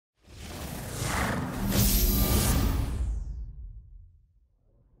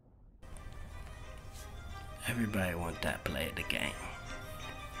Everybody want that play of the game.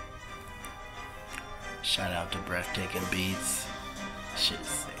 Shout out to Breathtaking Beats. Shit is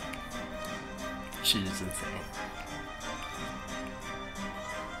sick. Shit is insane.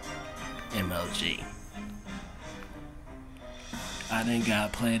 MLG. I done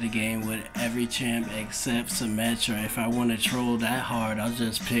got play the game with every champ except Symmetra. If I wanna troll that hard, I'll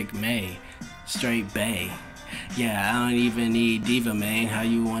just pick May. Straight Bay. Yeah, I don't even need Diva, man. How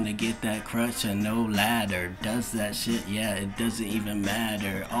you wanna get that crutch and no ladder? Does that shit? Yeah, it doesn't even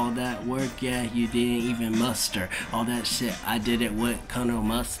matter. All that work, yeah, you didn't even muster. All that shit, I did it with Colonel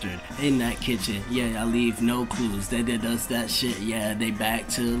Mustard. In that kitchen, yeah, I leave no clues. They does that shit, yeah, they back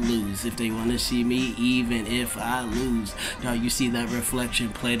to lose. If they wanna see me, even if I lose. Now you see that reflection,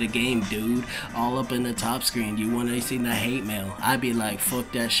 play the game, dude. All up in the top screen, you wanna see the hate mail. I be like,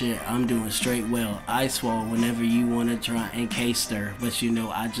 fuck that shit, I'm doing straight well. I swallow whenever you wanna try and case her, but you know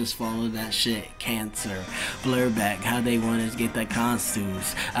I just follow that shit, cancer. Blur back how they wanna get that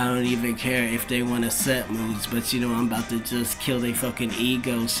constumes. I don't even care if they wanna set moves, but you know I'm about to just kill they fucking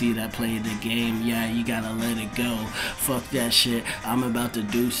ego. See that play the game, yeah, you gotta let it go. Fuck that shit, I'm about to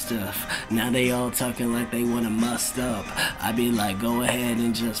do stuff. Now they all talking like they wanna must up. I be like, go ahead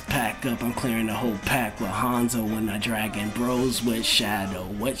and just pack up. I'm clearing the whole pack with Hanzo when I dragging bros with Shadow.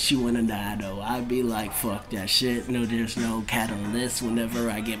 What you wanna know? I be like, fuck that shit. No, there's no catalyst whenever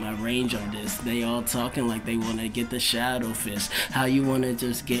I get my range on this. They all talking like they wanna get the shadow fist. How you wanna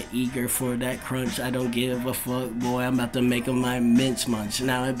just get eager for that crunch? I don't give a fuck, boy. I'm about to make them my mince munch.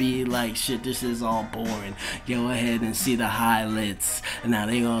 Now it be like, shit, this is all boring. Go ahead and see the highlights. Now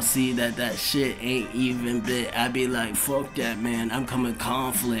they all see that that shit ain't even bit. I be like, fuck that, man. I'm coming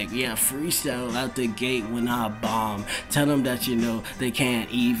conflict. Yeah, freestyle out the gate when I bomb. Tell them that you know they can't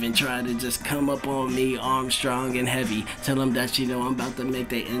even try to just come up on me, arm strong and heavy. Tell them that you know I'm about to make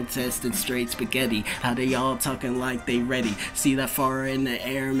their intestines straight spaghetti. How they all talking like they ready. See that far in the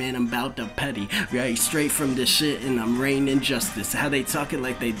air, man, I'm about to petty. Right straight from the shit and I'm reigning justice. How they talking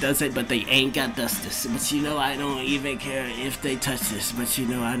like they does it but they ain't got justice. But you know I don't even care if they touch this. But you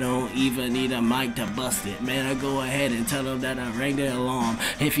know I don't even need a mic to bust it. Man, I go ahead and tell them that I rang the alarm.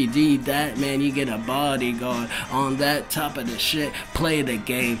 If you need that, man, you get a bodyguard. On that top of the shit, play the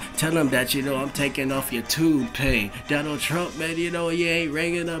game. Tell them that you know I'm taking off your toupee. Donald Trump, man, you know you ain't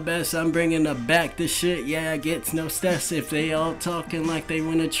ringing the best. I'm bringing the back. This shit, yeah, I get no stress. If they all talking like they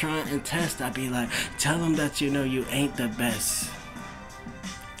wanna try and test, I be like, tell them that you know you ain't the best.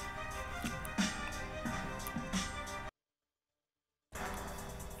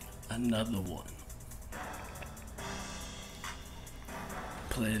 Another one.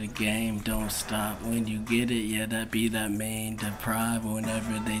 Play the game, don't stop when you get it. Yeah, that be that main deprive.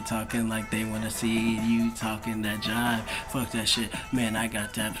 Whenever they talking like they wanna see you talking that jive. Fuck that shit, man, I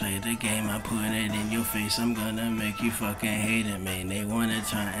got that play the game. I'm putting it in your face, I'm gonna make you fucking hate it, man. They wanna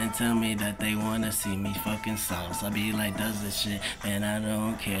try and tell me that they wanna see me fucking sauce. I be like, does this shit, man, I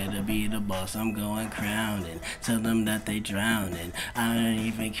don't care to be the boss. I'm going crowning, tell them that they drowning. I don't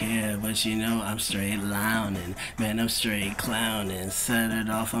even care, but you know I'm straight lounging. Man, I'm straight clowning. Set it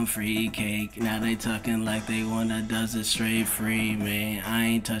off, I'm free cake. Now they talking like they wanna does it straight free, man. I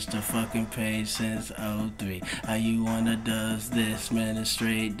ain't touched a fucking page since '03. How you wanna does this, man? It's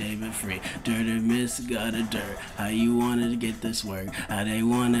straight David Free. Dirty miss, got a dirt. How you wanna get this work? How they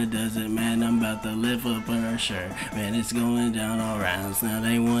wanna does it, man? I'm about to live up her shirt. Man, it's going down all rounds. Now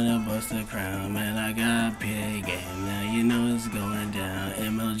they wanna bust the crown, man. I got a pig game. Now you know it's going down.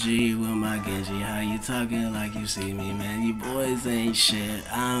 MLG with my Genji. How you talking like you see me, man? You boys ain't shit.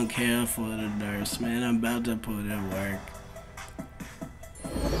 I don't care for the nurse, man. I'm about to put in work.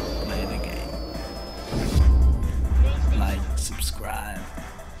 Play the game. Like, subscribe.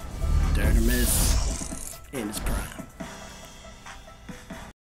 Dirty Miss in his prime.